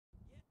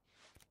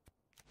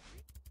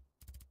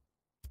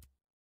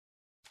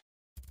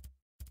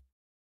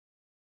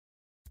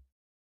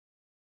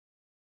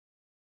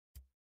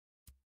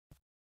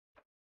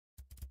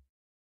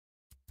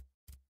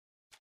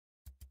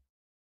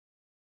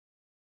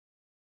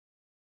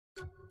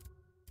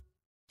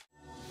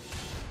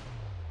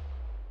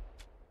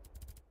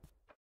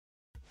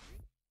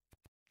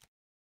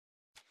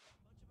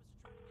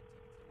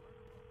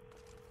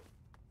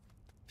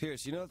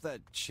Pierce, you know if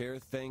that chair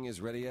thing is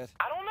ready yet?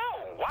 I don't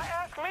know. Why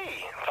ask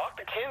me? Talk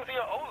to Kenzie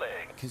or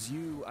Oleg. Because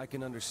I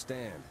can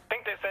understand.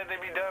 Think they said they'd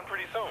be done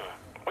pretty soon.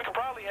 We could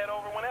probably head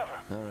over whenever.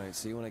 All right,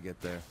 see you when I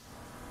get there.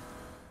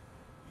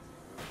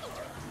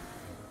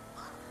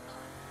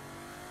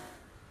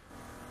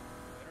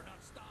 Better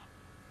not stop.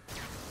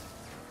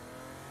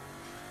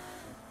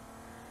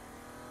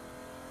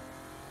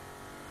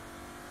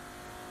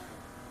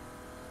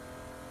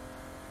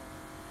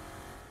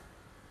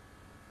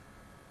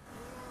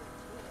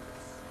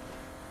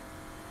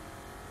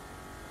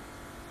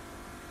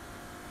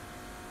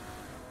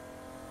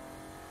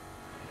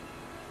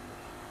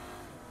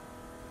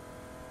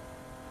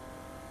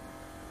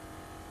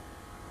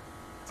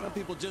 Some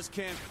people just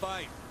can't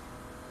fight.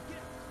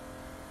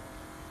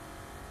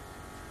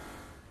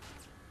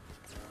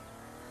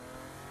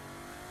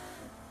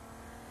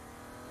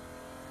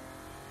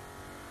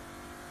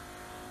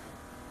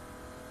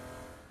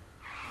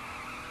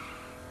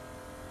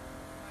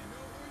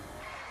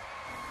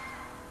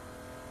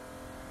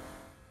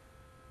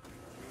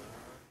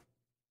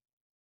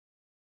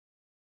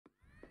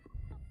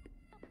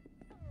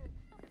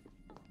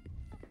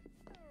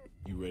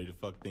 You ready to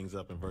fuck things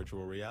up in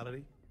virtual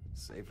reality?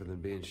 Safer than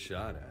being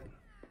shot at.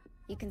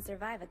 You can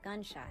survive a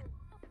gunshot,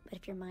 but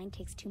if your mind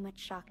takes too much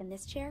shock in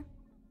this chair,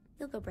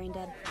 you'll go brain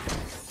dead.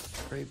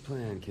 Great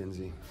plan,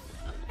 Kinsey.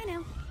 I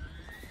know.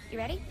 You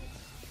ready?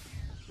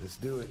 Let's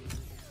do it.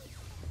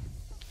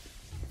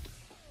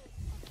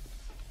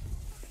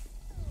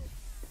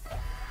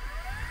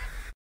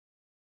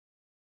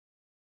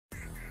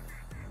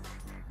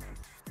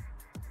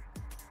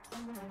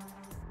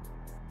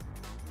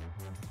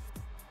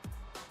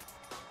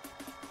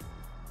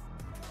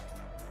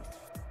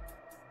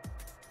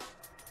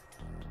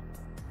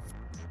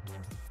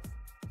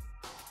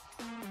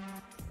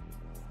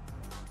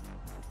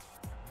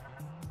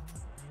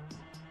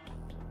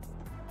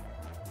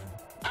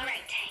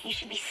 You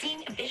should be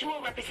seeing a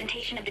visual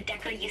representation of the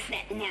Decker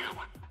Usenet now.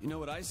 You know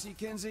what I see,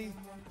 Kinsey?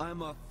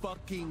 I'm a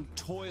fucking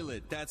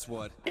toilet, that's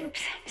what.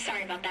 Oops,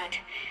 sorry about that.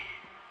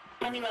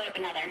 Let me load up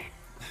another.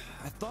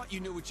 I thought you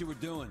knew what you were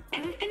doing. I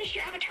haven't finished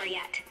your avatar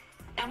yet.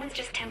 That one's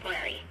just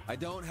temporary. I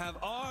don't have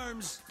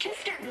arms!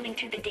 Just start moving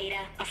through the data.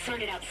 I'll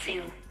sort it out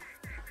soon.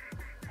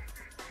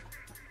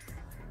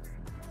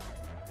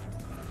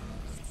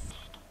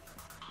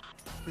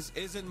 This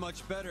isn't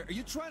much better. Are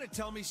you trying to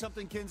tell me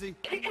something, Kinsey?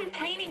 Quit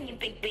complaining, you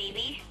big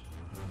baby.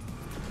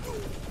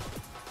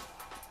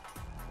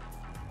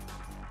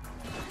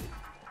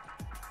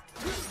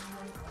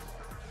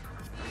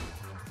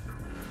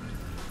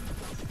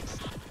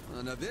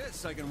 Now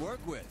this I can work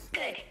with.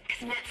 Good,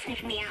 because Matt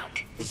sniffed me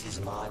out. This is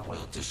my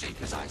world to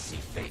shape as I see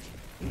fit,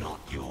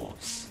 not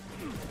yours.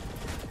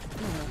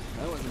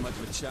 That wasn't much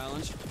of a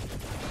challenge.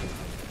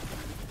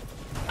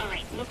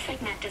 Alright, looks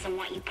like Matt doesn't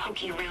want you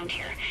poking around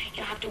here.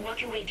 You'll have to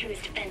work your way through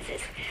his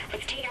defenses.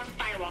 Let's take out the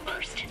firewall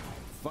first.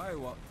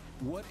 Firewall?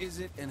 What is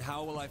it and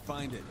how will I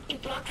find it?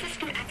 It blocks us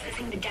from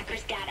accessing the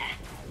Decker's data.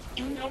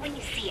 You'll know when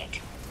you see it.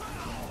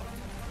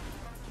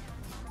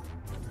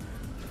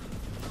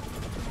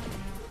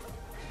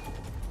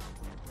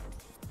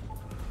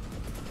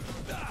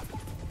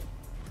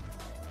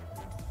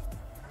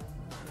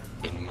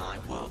 In my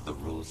world, the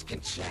rules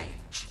can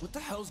change. What the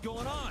hell's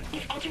going on?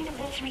 He's altering the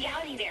world's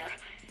reality there.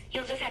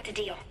 You'll just have to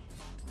deal.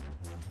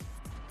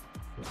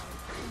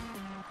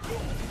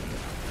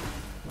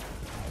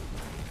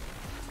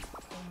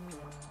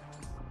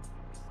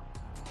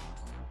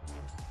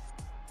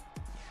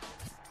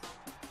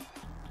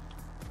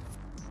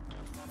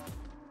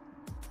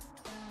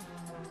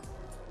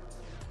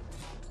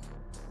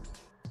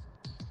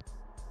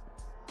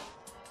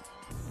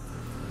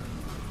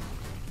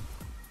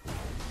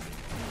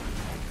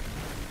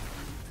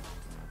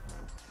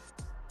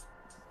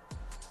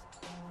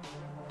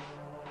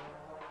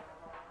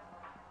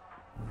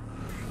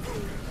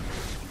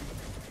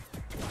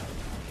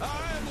 I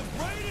am the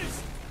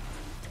greatest!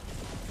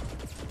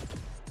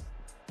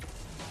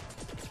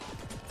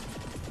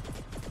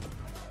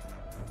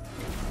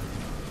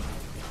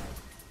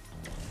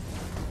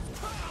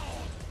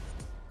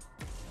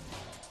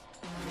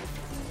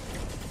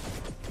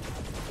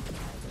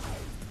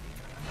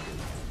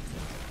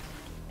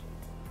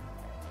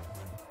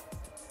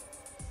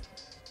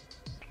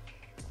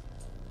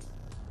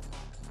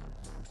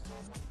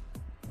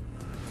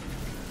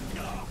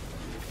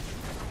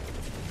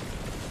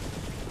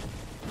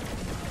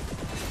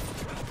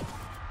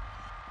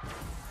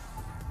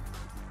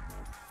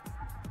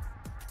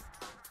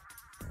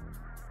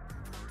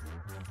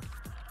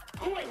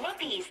 Oh, I love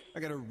these. I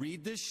gotta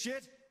read this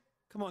shit?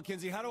 Come on,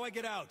 Kinsey, how do I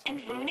get out?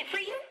 And ruin it for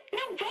you? No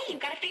way,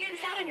 you've got to figure this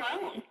out on your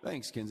own.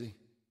 Thanks, Kinsey.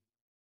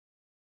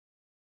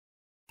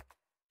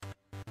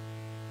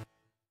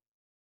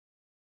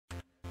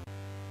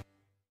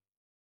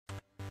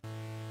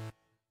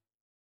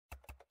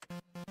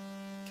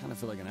 Kinda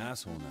feel like an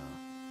asshole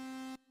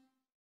now.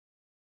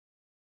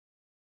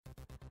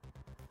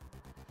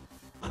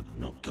 I'm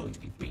not going to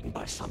be beaten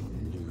by some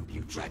noob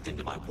you dragged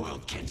into my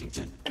world,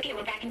 Kensington. Okay,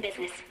 we're back in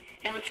business.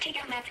 Now let's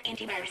take out Matt's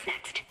antivirus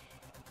next.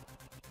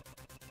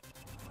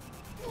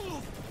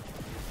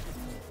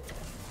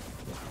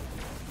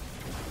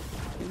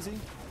 Kinsey?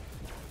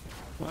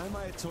 Why am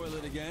I a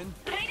toilet again?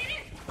 But I didn't.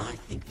 I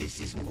think this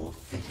is more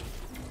fitting.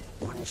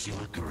 Wouldn't you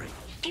agree?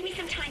 Give me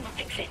some time, I'll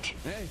fix it.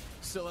 Hey,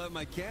 still have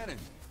my cannon.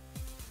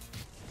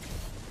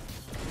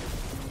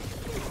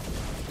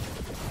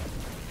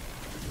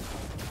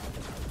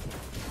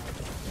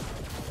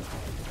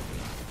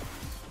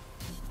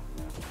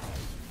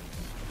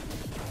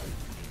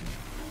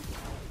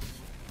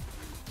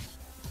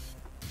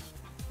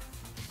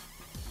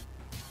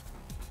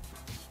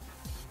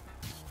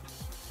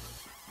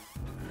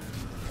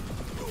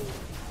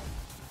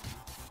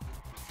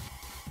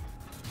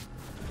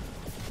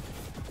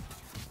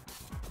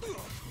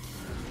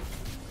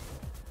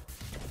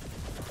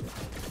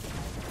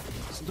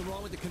 Something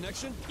wrong with the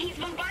connection? He's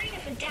bombarding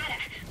us with data.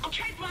 I'll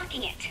try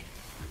blocking it.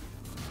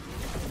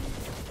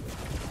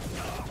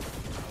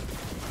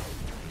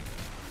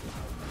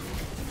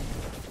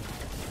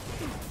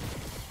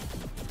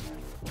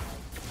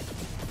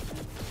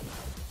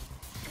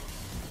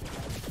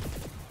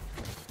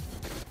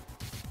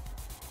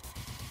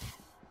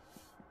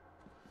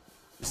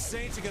 The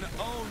Saints are gonna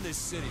own this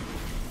city.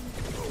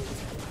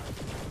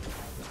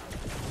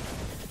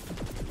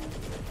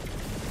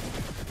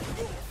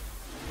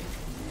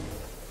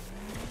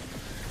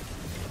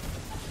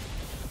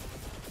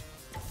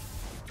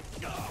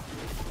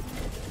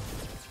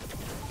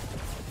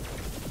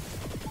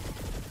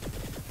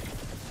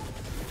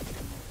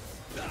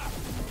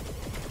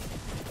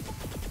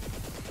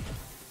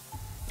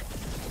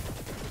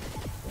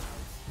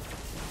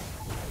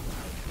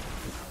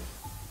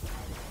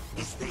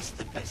 Is this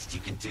the best you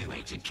can do,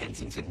 Agent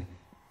Kensington?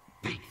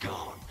 Be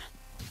gone.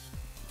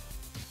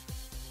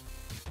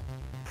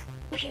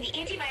 Okay, the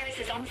antivirus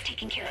is almost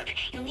taken care of.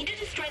 You'll need to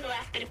destroy the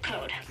last bit of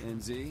code.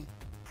 Kenzie,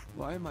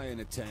 why am I in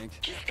a tank?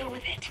 Just go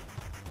with it.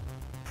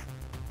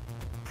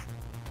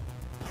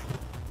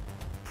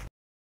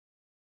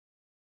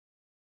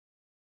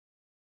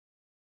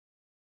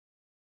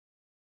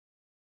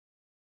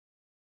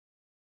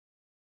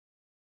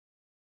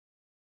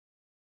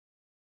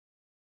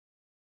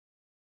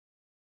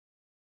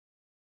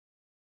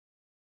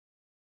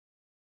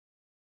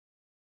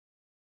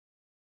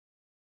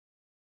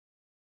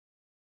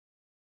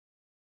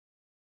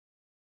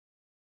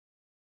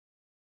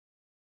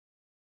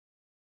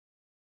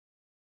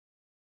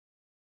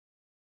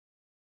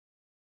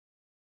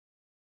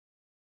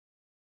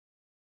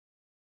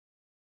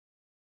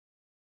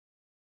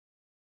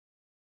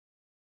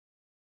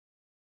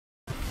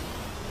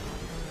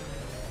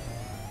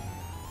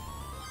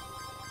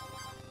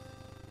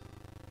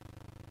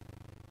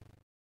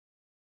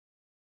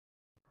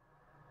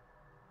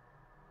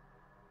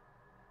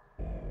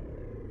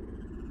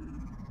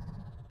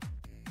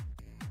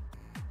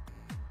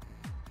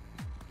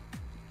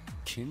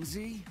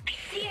 Kinsey? I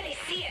see it, I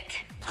see it.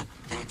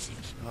 That's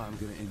it. Oh, I'm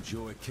gonna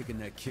enjoy kicking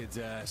that kid's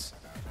ass.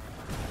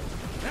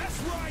 That's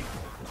right!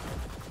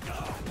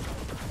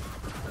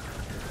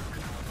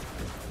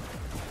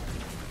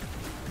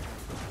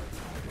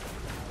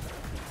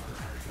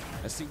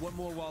 I see one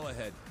more wall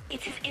ahead.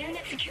 It says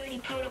internet security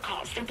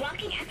protocols. They're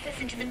blocking access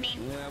into the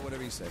main... Yeah,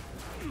 whatever you say.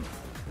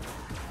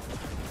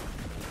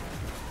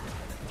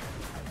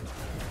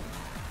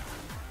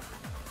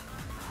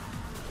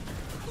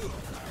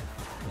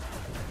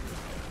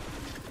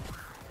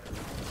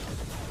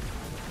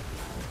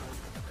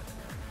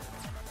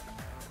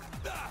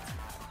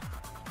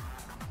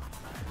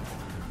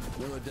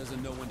 Willard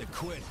doesn't know when to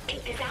quit.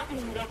 Take this out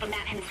and move up on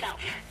that himself.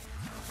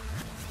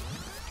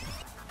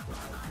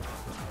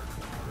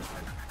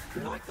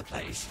 Like the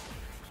place.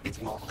 It's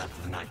modeled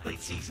after the Nightblade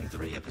Season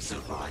 3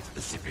 episode Rise of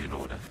the Cyprian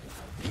Order.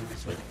 Here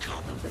is where the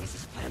Cardinal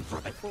Races plan for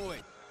it. Oh,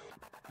 wait.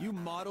 You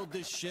modeled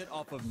this shit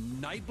off of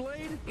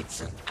Nightblade? It's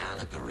an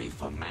allegory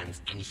for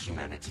man's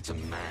inhumanity to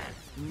man.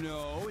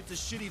 No, it's a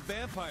shitty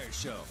vampire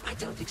show. I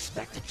don't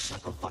expect a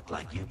chucklefuck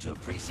like you to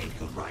appreciate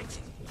good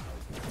writing.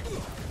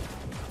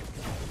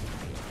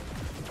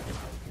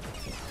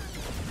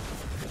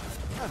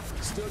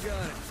 Still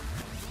got it.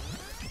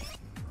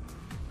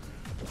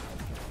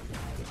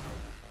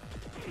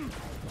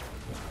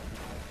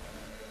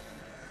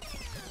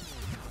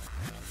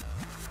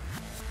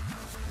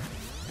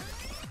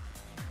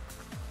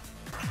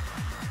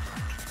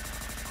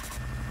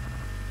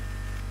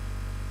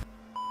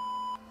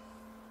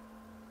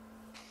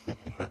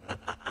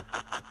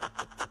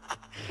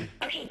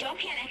 Okay, don't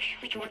panic.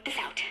 We can work this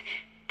out.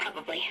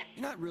 Probably.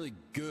 You're not really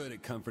good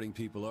at comforting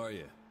people, are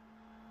you?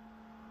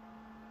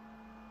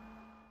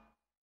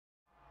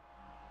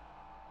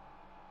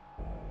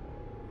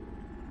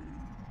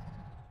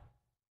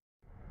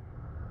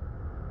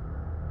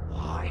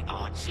 Why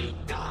aren't you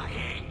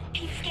dying?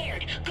 He's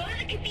scared. Go to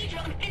the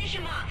cathedral and finish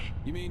him off.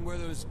 You mean where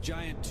those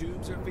giant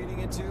tubes are feeding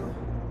into?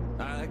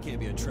 Ah, that can't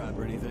be a trap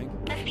or anything.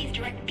 Must be his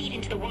direct feed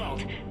into the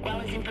world, while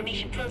his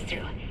information flows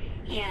through.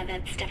 Yeah,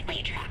 that's definitely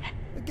a trap.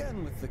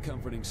 Again with the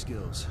comforting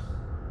skills.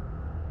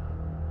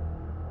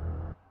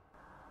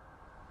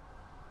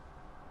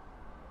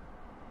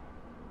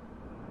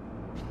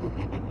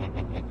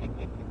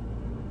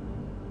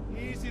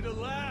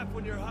 laugh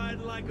when you're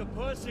hiding like a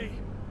pussy.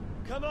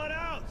 Come on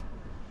out!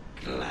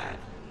 Glad.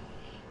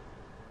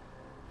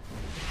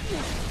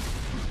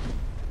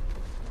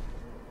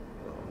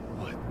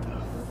 What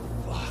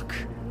the fuck?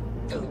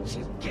 Don't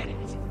you get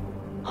it?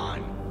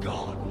 I'm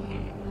God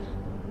here.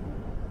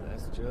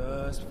 That's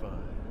just fine.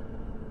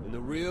 In the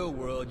real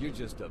world, you're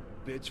just a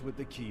bitch with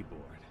the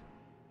keyboard.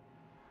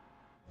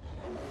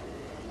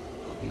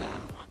 Now,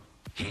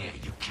 here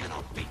you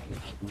cannot beat me.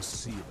 We'll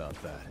see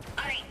about that.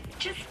 Alright,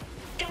 just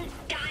don't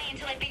die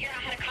until I figure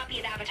out how to copy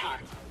his avatar.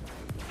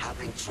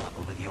 Having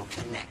trouble with your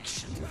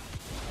connection.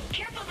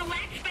 Careful, the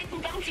lag spike will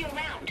bounce you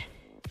around.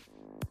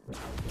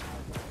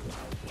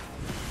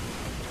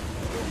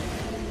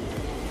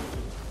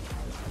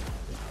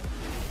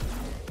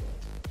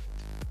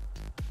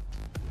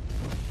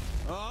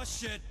 Oh,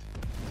 shit!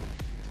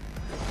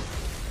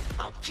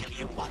 I'll kill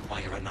you one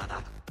way or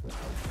another.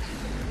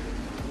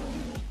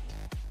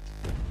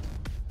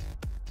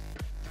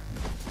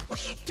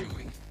 What are you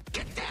doing?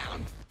 Get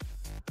down!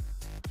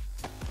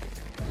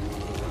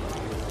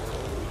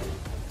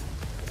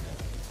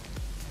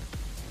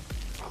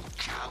 Oh,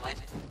 coward!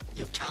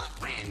 You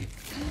can't win!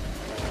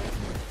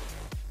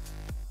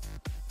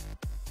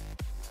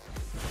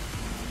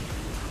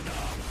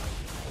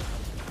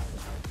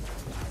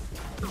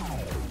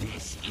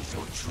 This is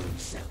your true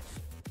self.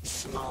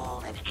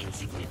 Small and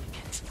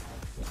insignificant.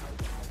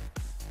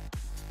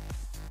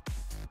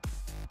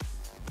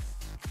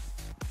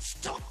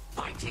 Stop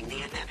fighting the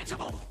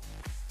inevitable.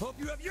 Hope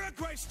you have your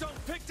gravestone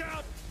picked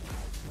out!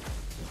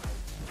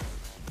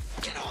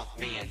 Get off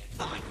me and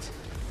fight.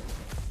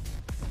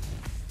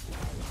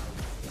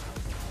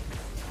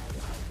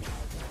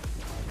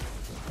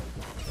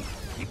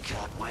 You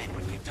can't win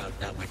when you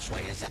don't know which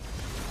way is up.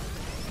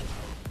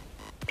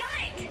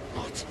 Got it!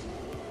 What?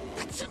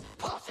 That's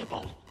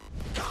impossible.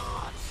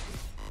 God!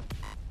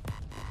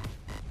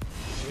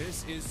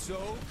 This is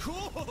so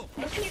cool!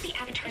 Looking at the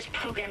avatar's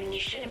programming, you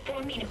should have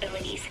 4 main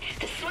abilities.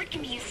 The sword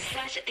can be used to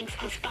slash at things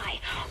close by,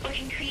 or it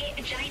can create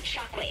a giant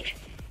shockwave.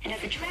 And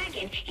as a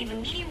dragon, you have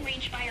a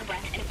medium-range fire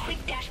breath and a quick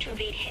dash to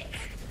evade hits.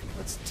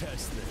 Let's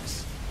test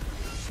this.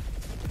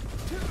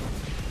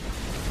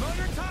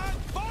 Motor time!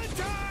 Fun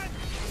time!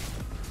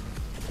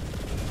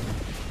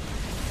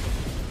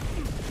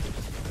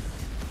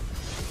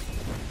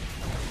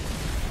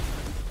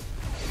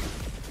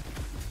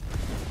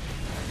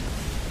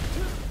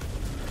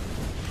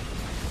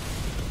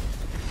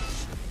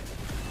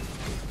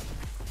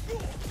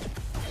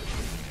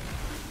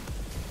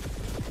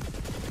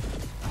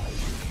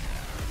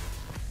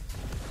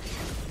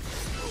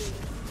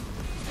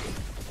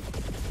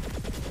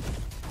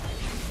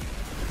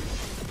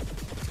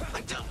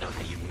 I don't know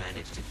how you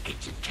managed at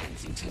ancient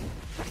Kensington,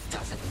 but it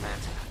doesn't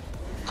matter.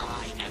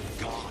 I am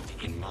God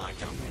in my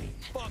domain.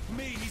 Fuck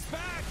me, he's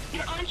back!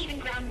 You're on even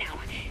ground now.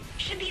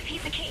 Should be a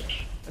piece of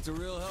cake. That's a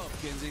real help,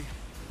 Kinsey.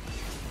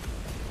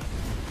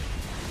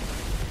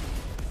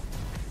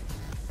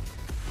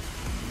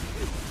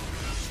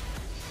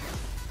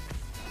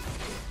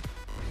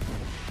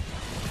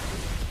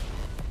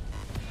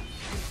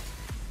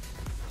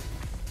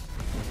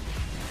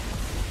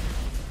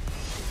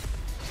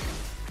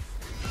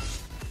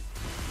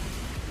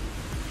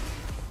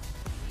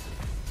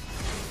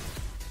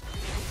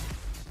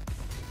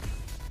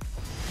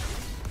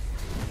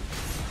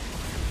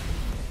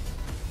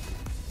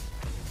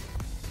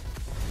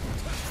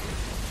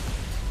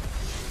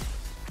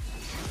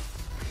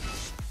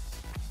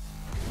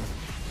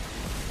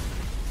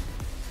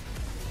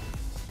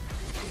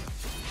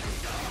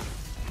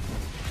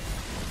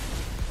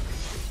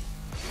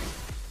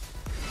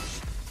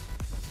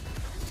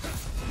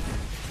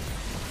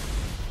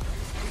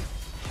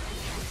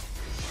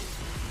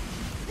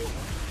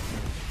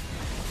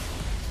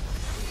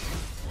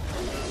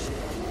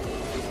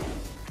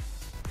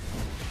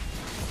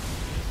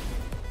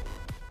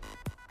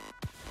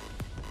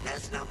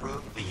 There's no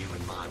room for you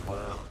in my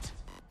world.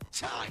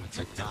 Time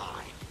to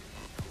die.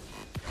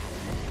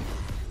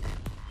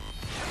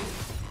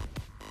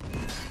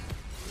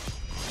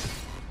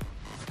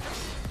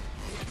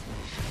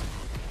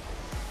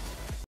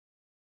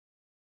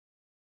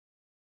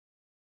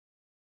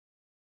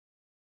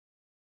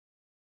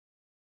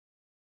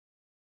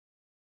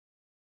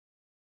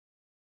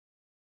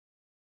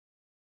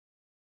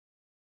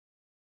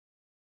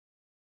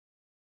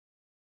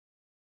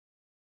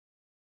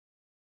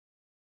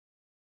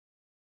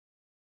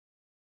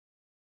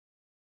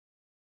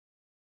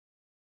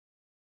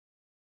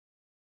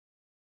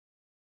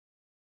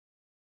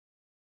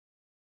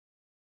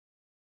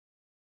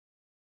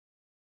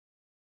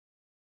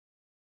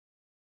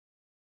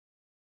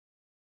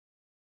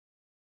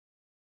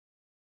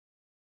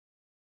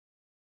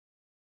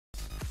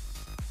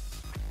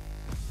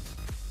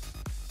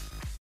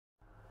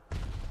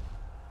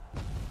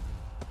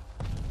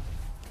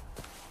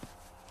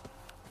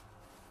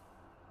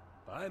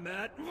 Bye,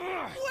 Matt.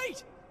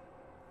 Wait!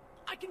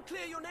 I can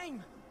clear your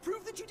name.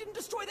 Prove that you didn't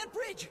destroy that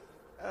bridge.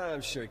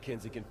 I'm sure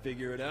Kinsey can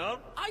figure it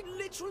out. I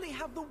literally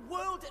have the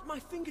world at my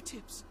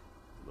fingertips.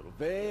 A little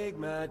vague,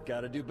 Matt.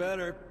 Gotta do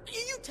better.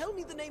 You tell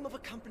me the name of a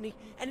company,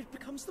 and it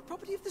becomes the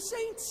property of the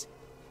Saints.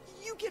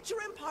 You get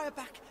your empire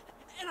back,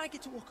 and I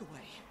get to walk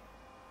away.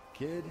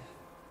 Kid,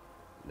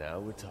 now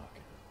we're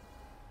talking.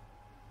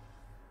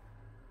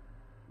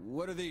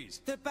 What are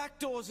these? They're back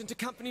doors into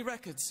company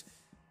records.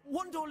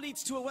 One door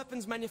leads to a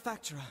weapons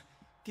manufacturer,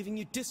 giving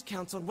you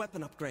discounts on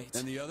weapon upgrades.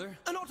 And the other?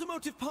 An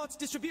automotive parts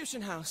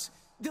distribution house.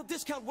 They'll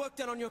discount work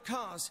done on your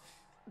cars.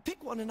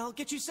 Pick one and I'll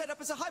get you set up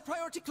as a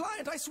high-priority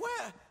client, I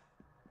swear!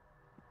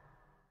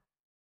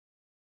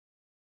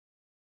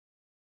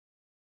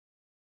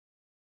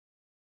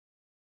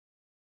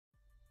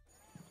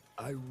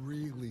 I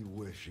really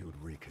wish you'd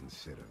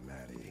reconsider,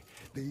 Maddie.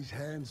 These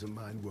hands of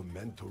mine were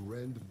meant to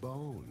rend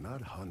bone,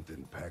 not hunt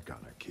and peck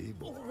on a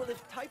keyboard. Well,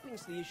 if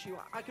typing's the issue,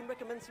 I can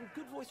recommend some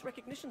good voice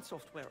recognition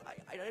software.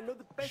 I know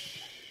the best...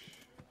 Shh.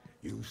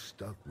 You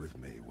stuck with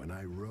me when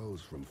I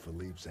rose from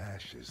Philippe's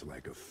ashes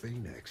like a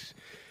phoenix.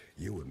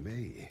 You and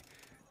me,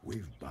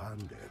 we've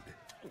bonded.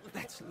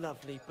 That's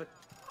lovely, but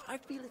I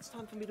feel it's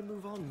time for me to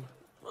move on.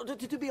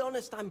 To be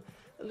honest, I'm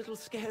a little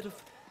scared of,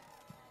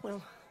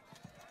 well,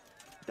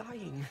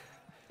 dying.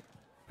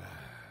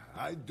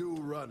 I do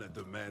run a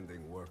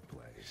demanding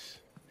workplace.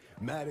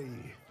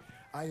 Maddie,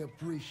 I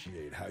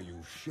appreciate how you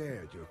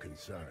shared your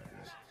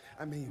concerns.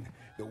 I mean,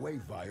 the way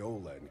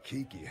Viola and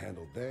Kiki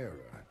handled their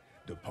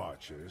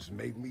departures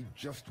made me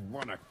just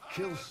want to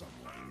kill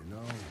someone, you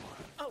know?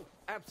 Oh,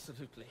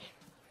 absolutely.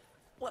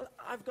 Well,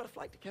 I've got a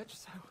flight to catch,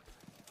 so...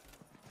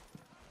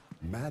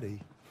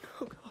 Maddie.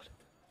 Oh, God.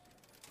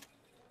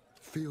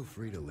 Feel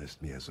free to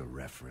list me as a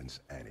reference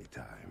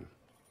anytime.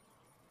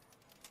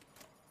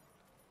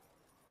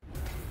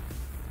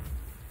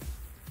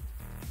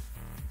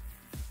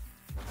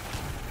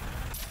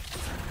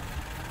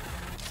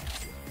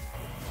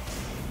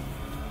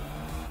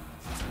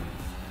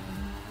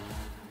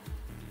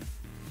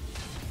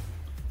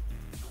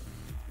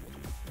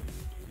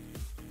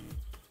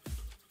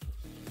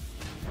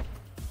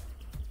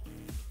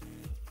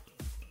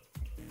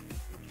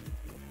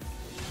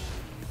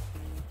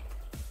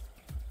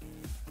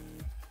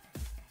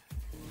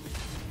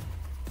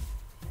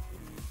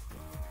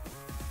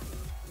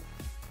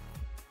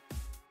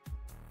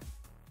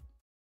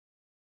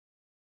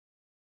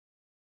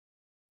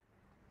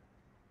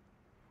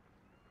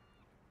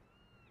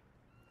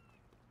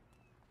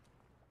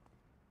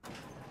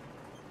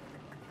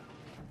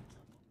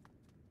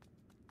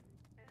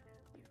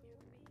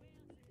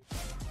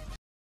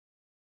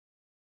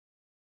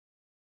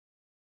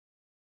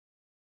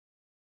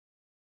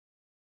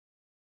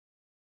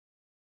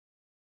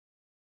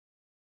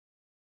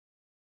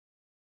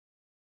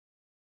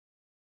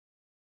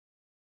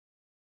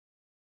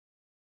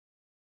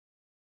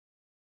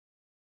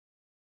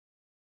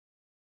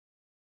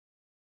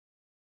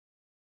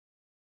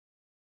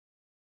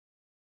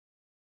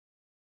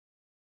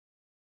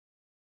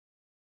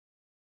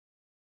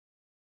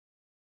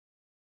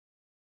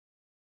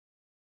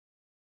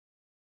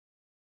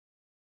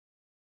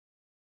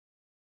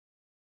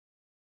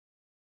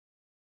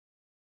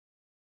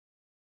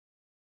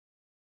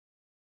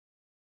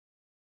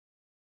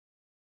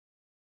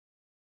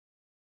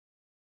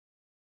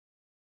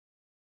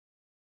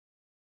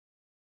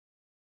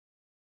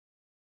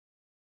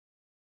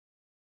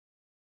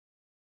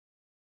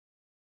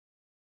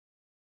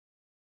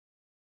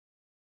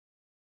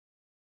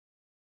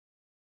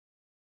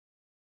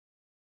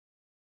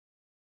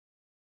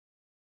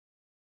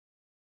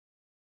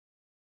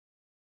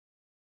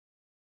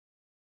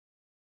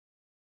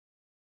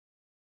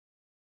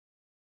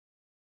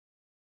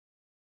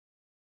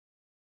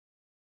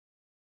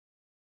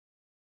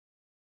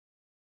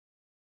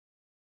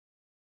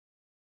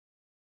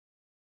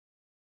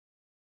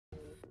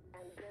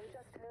 And they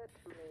just hurt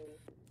me.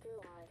 Do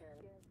I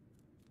him?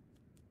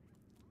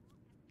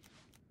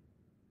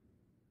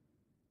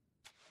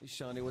 Hey,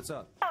 Shawnee, what's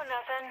up? Oh,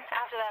 nothing.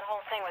 After that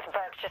whole thing with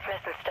Burke, just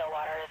missing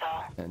Stillwater is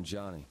all. And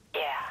Johnny.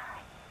 Yeah.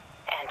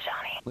 And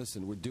Johnny.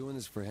 Listen, we're doing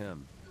this for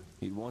him.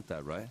 He'd want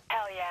that, right?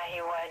 Hell yeah,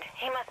 he would.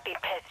 He must be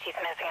pissed he's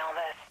missing all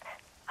this.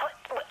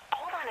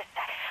 Hold on a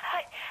sec.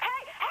 Hey!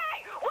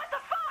 What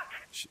the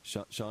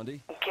fuck?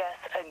 Shaundi?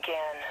 Guess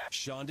again.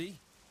 Shaundi?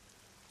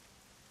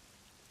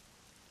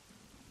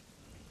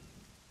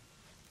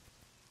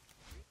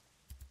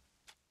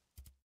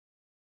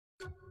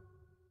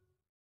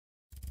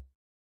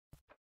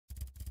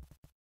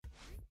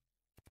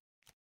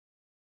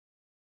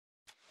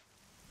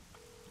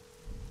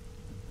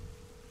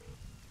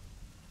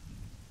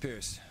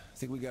 Pierce, I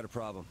think we got a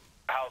problem.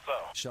 How so?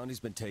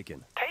 Shaundi's been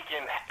taken.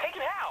 Taken?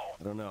 Taken how?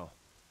 I don't know.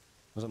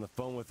 I was on the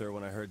phone with her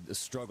when I heard the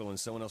struggle and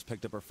someone else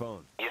picked up her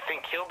phone. You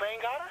think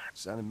Kilbane got her?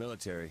 Sounded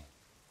military.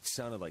 It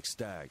sounded like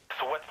Stag.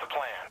 So what's the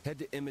plan? Head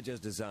to Image as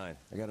Design.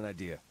 I got an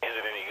idea. Is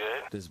it any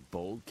good? Does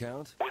bold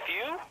count? With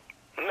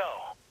you? No.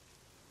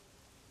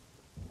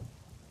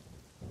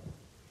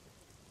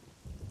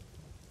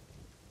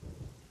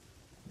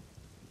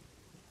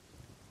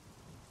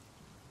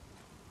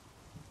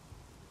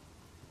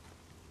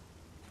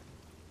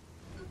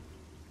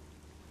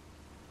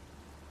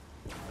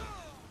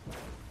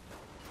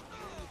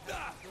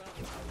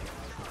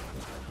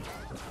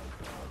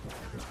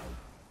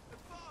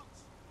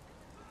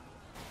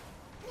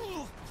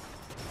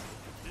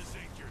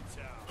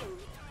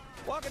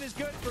 talking is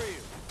good for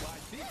you. Well, I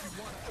think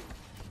you want to...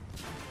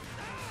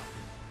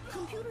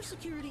 Computer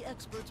security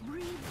experts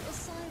breathed a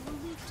sigh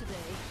of relief today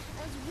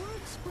as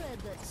word spread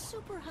that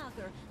super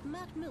hacker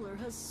Matt Miller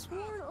has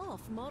sworn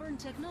off modern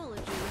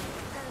technology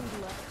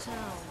and left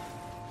town.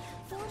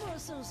 Former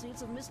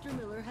associates of Mr.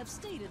 Miller have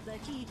stated that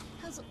he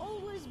has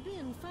always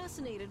been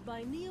fascinated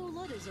by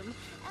neo-Luddism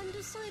and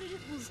decided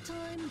it was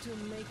time to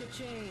make a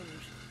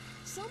change.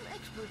 Some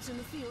experts in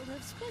the field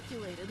have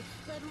speculated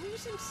that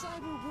recent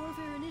cyber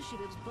warfare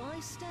initiatives by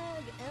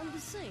STAG and the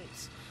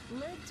Saints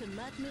led to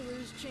Matt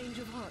Miller's change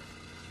of heart.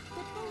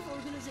 But both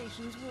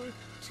organizations were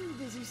too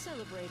busy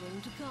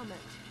celebrating to comment.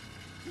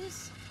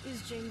 This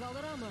is Jane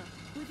Valderrama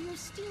with your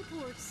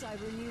Steelport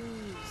Cyber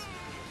News.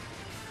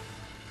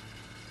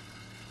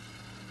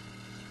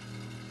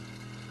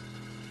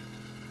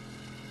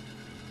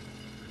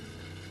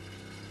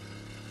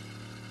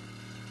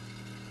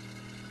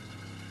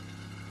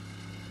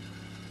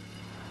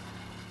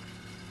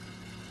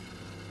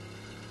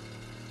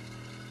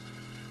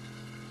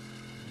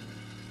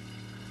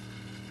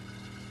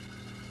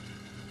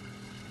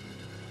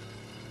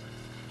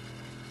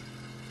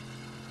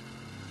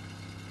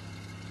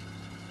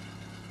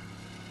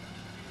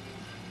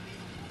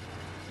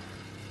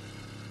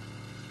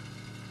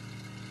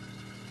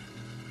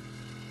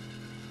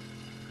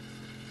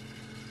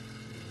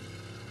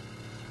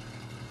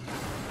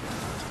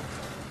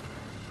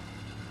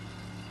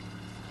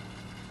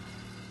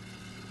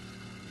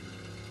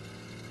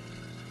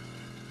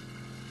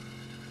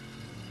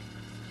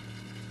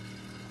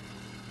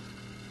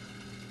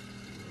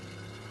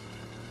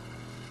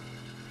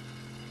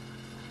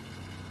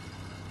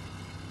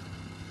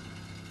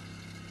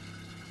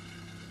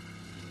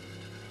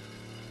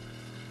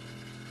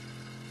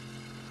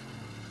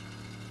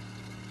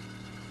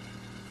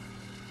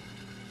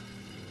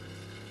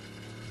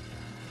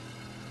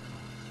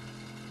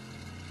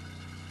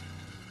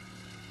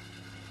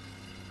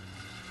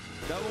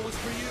 That one was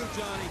for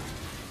you, Johnny.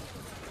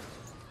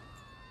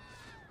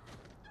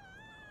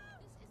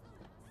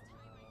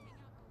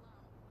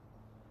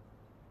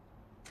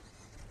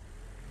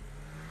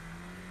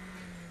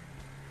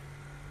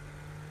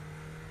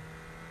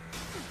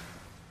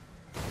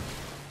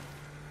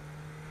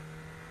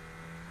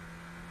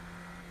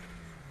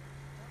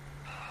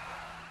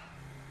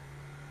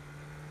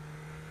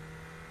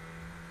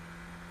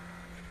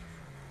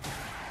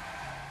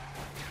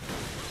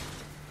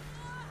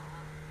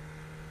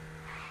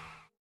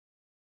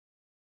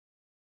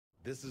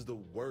 This is the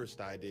worst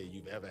idea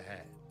you've ever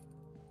had.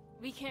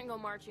 We can't go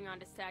marching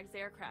onto Stag's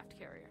aircraft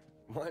carrier.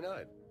 Why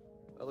not?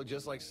 I look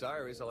just like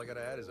Cyrus. All I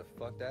gotta add is a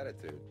fucked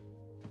attitude.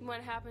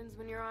 What happens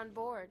when you're on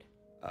board?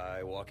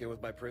 I walk in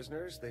with my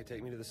prisoners, they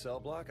take me to the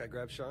cell block, I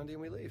grab Shondi and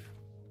we leave.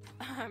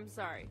 I'm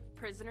sorry,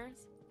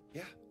 prisoners?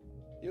 Yeah,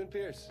 you and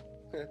Pierce.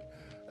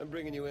 I'm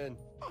bringing you in.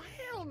 Oh,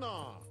 hell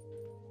no!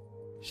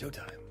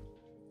 Showtime.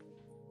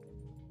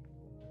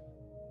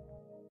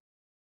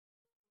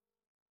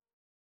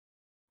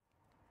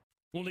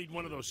 We'll need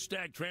one of those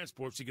Stag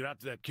transports to get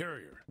out to that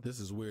carrier. This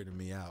is weirding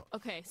me out.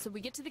 Okay, so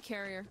we get to the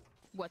carrier.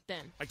 What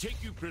then? I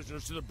take you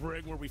prisoners to the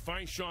brig where we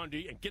find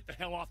Shondi and get the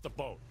hell off the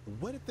boat.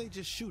 What if they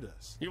just shoot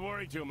us? You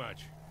worry too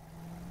much.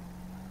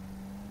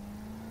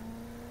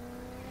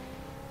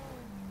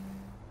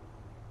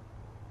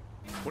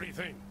 What do you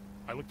think?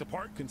 I look the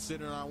part?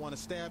 Considering I want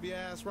to stab your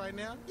ass right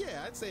now?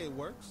 Yeah, I'd say it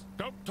works.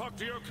 Don't talk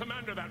to your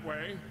commander that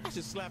way. I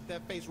should slap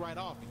that face right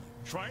off you.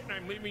 Try it and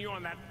I'm leaving you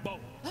on that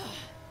boat.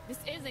 This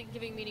isn't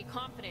giving me any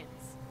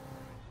confidence.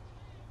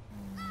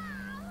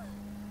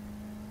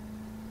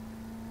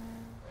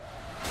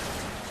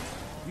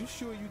 You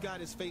sure you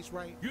got his face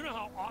right? You know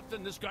how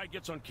often this guy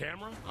gets on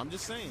camera? I'm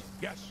just saying.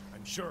 Yes,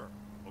 I'm sure.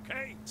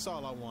 Okay? That's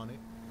all I wanted.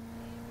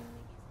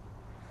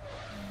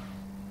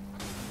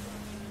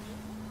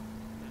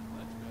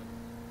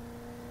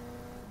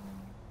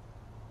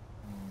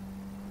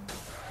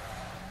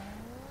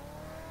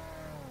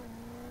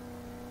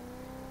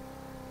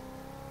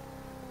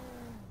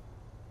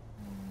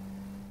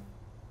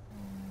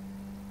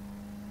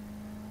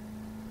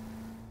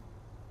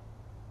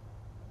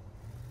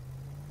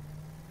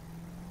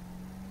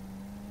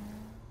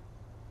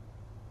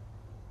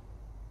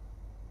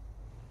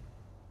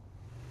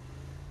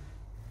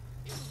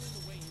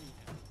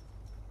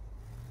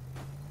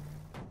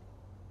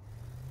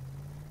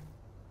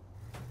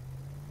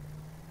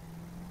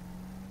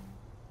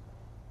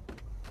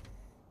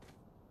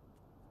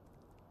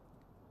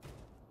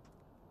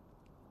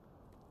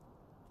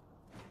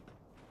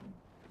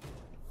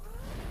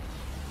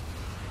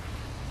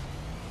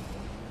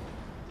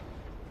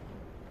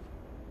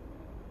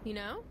 You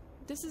know,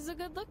 this is a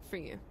good look for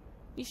you.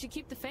 You should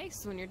keep the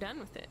face when you're done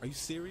with it. Are you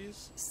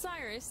serious?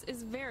 Cyrus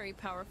is very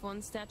powerful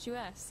and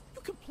statuesque.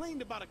 You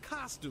complained about a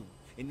costume,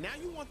 and now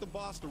you want the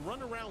boss to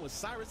run around with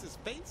Cyrus's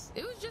face?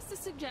 It was just a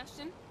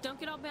suggestion. Don't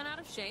get all bent out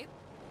of shape.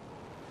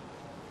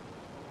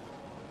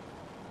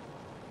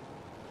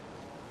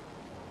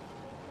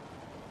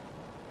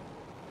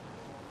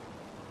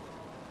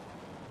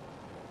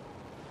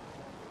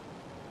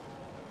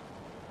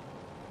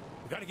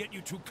 gotta get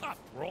you two cuffed.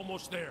 We're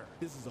almost there.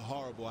 This is a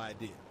horrible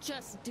idea.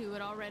 Just do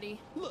it already.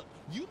 Look,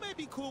 you may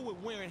be cool with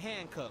wearing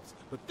handcuffs,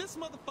 but this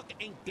motherfucker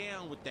ain't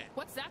down with that.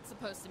 What's that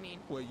supposed to mean?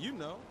 Well, you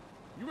know.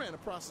 You ran a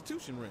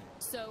prostitution ring.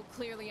 So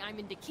clearly I'm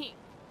into kink.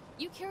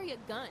 You carry a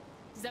gun.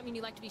 Does that mean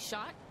you like to be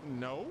shot?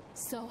 No.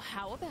 So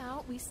how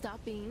about we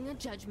stop being a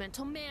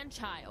judgmental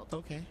man-child?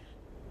 Okay.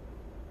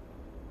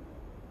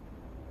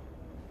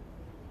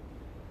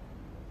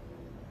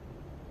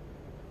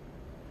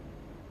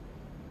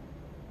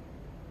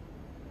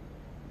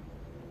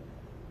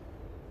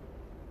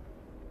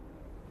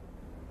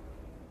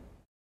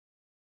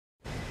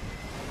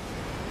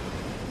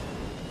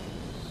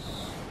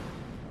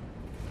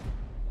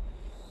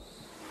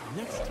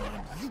 Next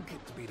time, you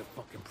get to be the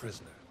fucking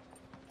prisoner.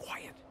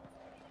 Quiet.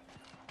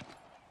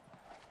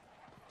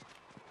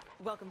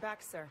 Welcome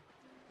back, sir.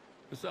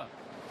 What's up?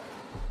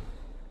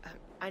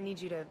 I need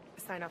you to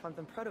sign off on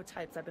some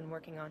prototypes I've been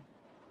working on.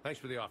 Thanks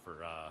for the offer,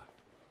 but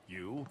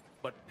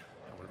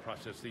I want to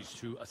process these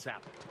two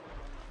ASAP.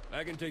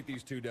 I can take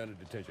these two down to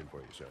detention for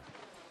you, sir.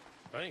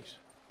 Thanks.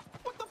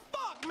 What the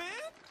fuck,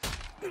 man?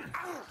 Did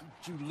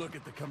you look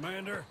at the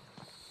commander?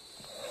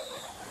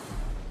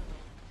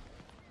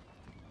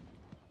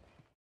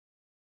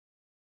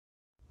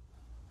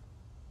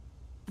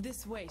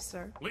 This way,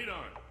 sir. Lead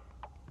on.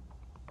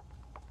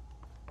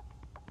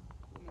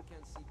 Woman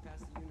can't see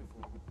past the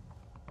uniform.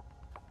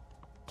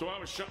 So I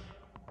was shot.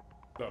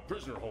 The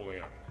prisoner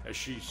holding up. Has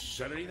she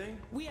said anything?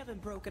 We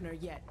haven't broken her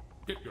yet.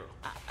 Good girl.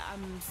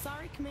 I'm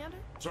sorry, Commander?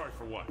 Sorry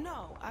for what?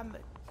 No,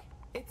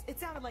 it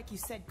sounded like you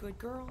said good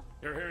girl.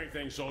 You're hearing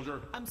things, soldier.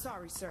 I'm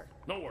sorry, sir.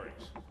 No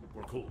worries.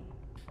 We're cool.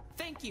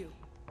 Thank you,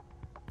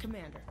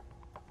 Commander.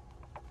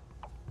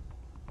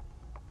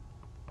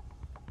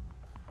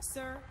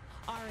 Sir,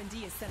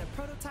 R&D has sent a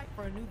prototype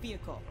for a new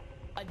vehicle.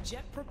 A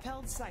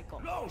jet-propelled cycle.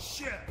 No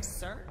shit!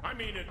 Sir? I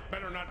mean, it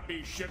better not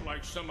be shit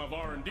like some of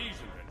R&D's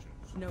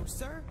inventions. No,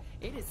 sir.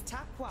 It is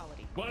top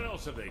quality. What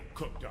else have they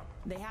cooked up?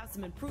 They have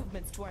some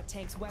improvements to our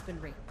tank's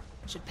weaponry.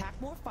 Should pack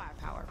more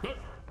firepower. Good.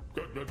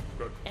 Good.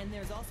 And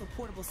there's also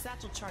portable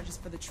satchel charges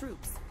for the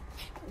troops.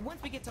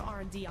 Once we get to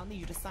R&D, I'll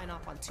need you to sign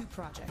off on 2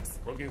 projects.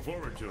 Looking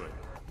forward to it.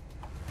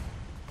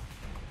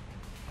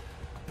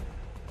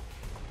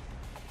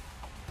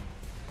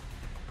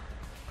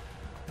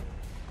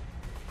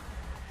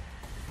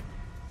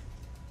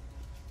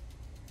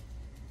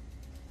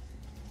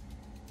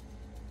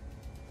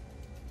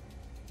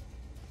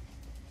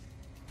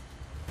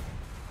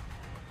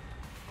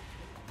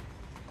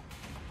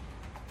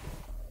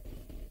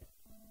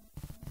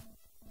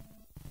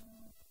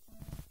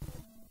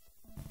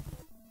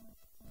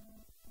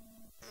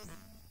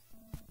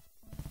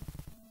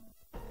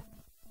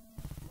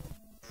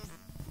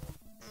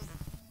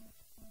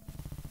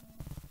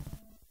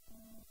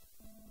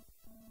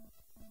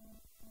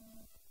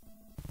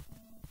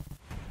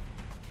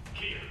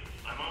 Here,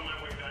 I'm on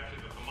my way back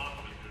to the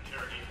Thermopolis to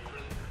interrogate the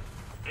prisoner.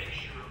 Make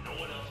sure no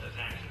one else has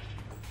access to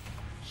you.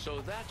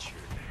 So that's your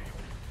name.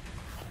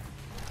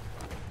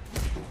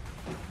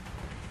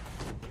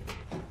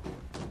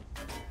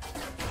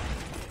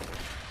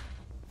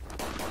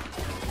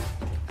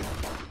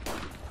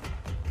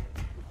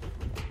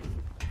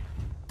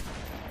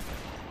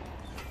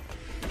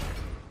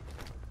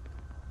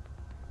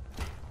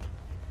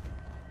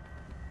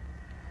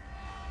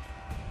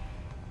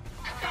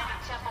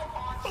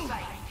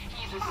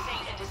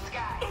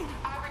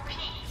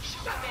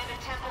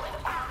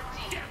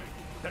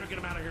 Better get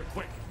him out of here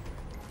quick.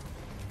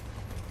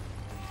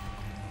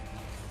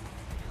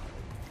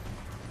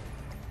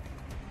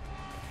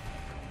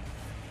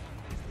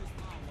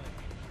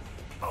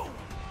 Oh!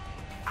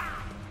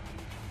 Ah!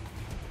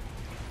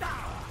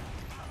 Ah!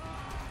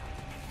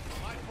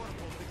 My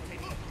portable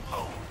dictates.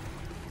 Oh!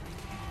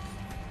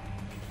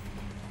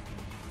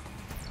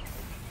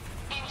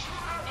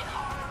 Intruder in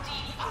R&D,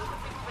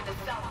 possibly with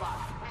a cell block.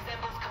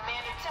 Resembles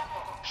Commander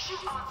Temple.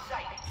 Shoot on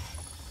sight.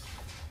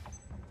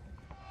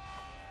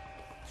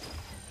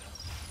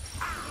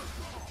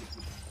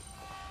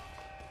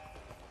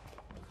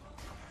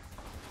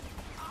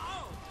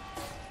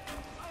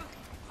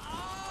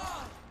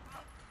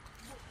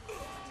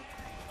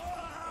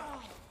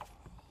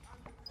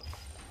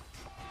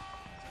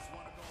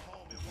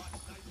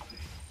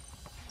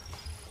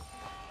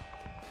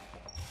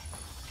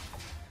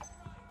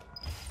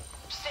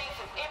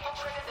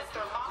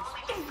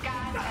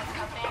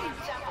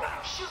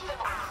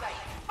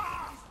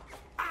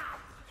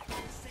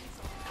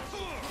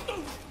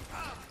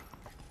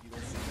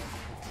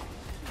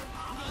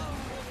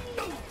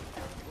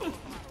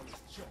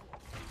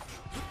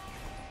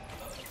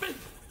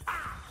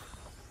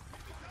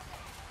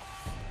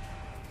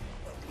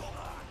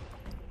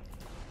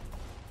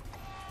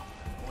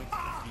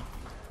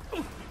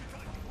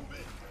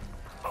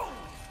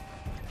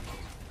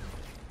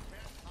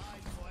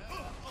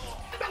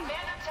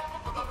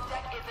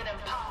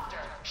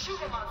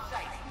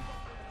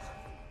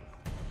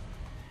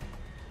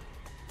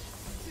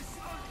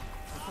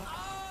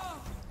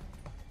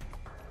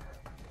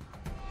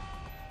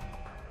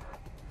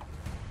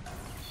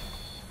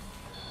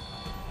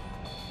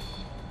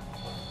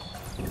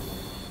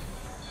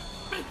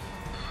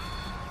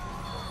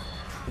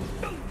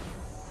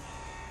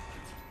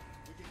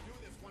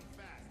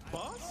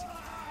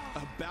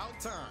 About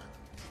time.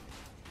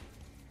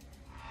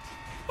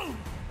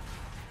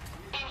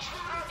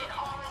 Intruder in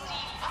R&D,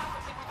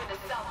 possibly moving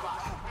to cell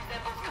block.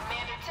 Resembles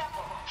Commander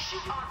Temple.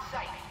 Shoot on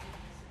sight.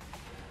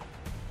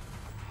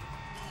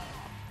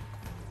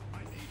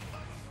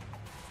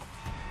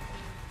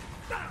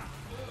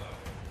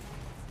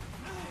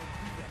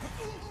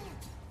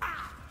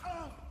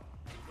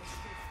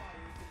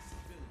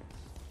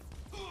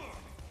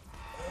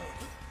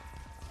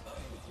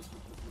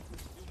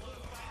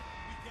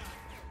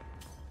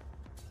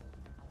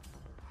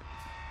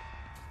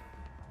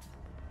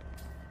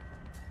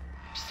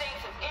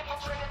 Saints have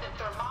infiltrated the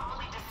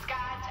Thermopylae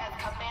disguised as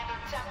Commander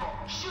Temple.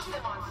 Shoot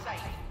them on sight.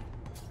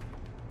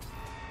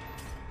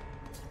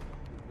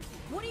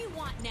 What do you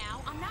want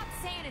now? I'm not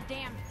saying a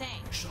damn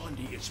thing.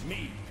 Shondi, it's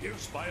me.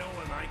 Here's Viola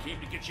and I came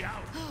to get you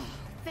out.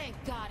 Thank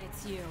God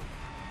it's you.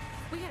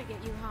 We gotta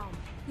get you home.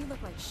 You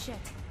look like shit.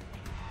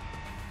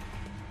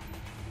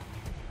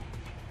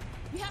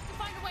 We have to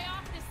find a way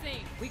off this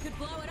thing. We could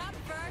blow it up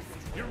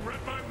first. You read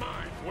my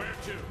mind. Where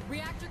to?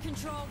 Reactor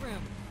control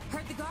room.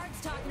 Heard the guards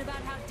talking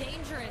about how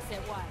dangerous it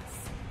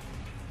was.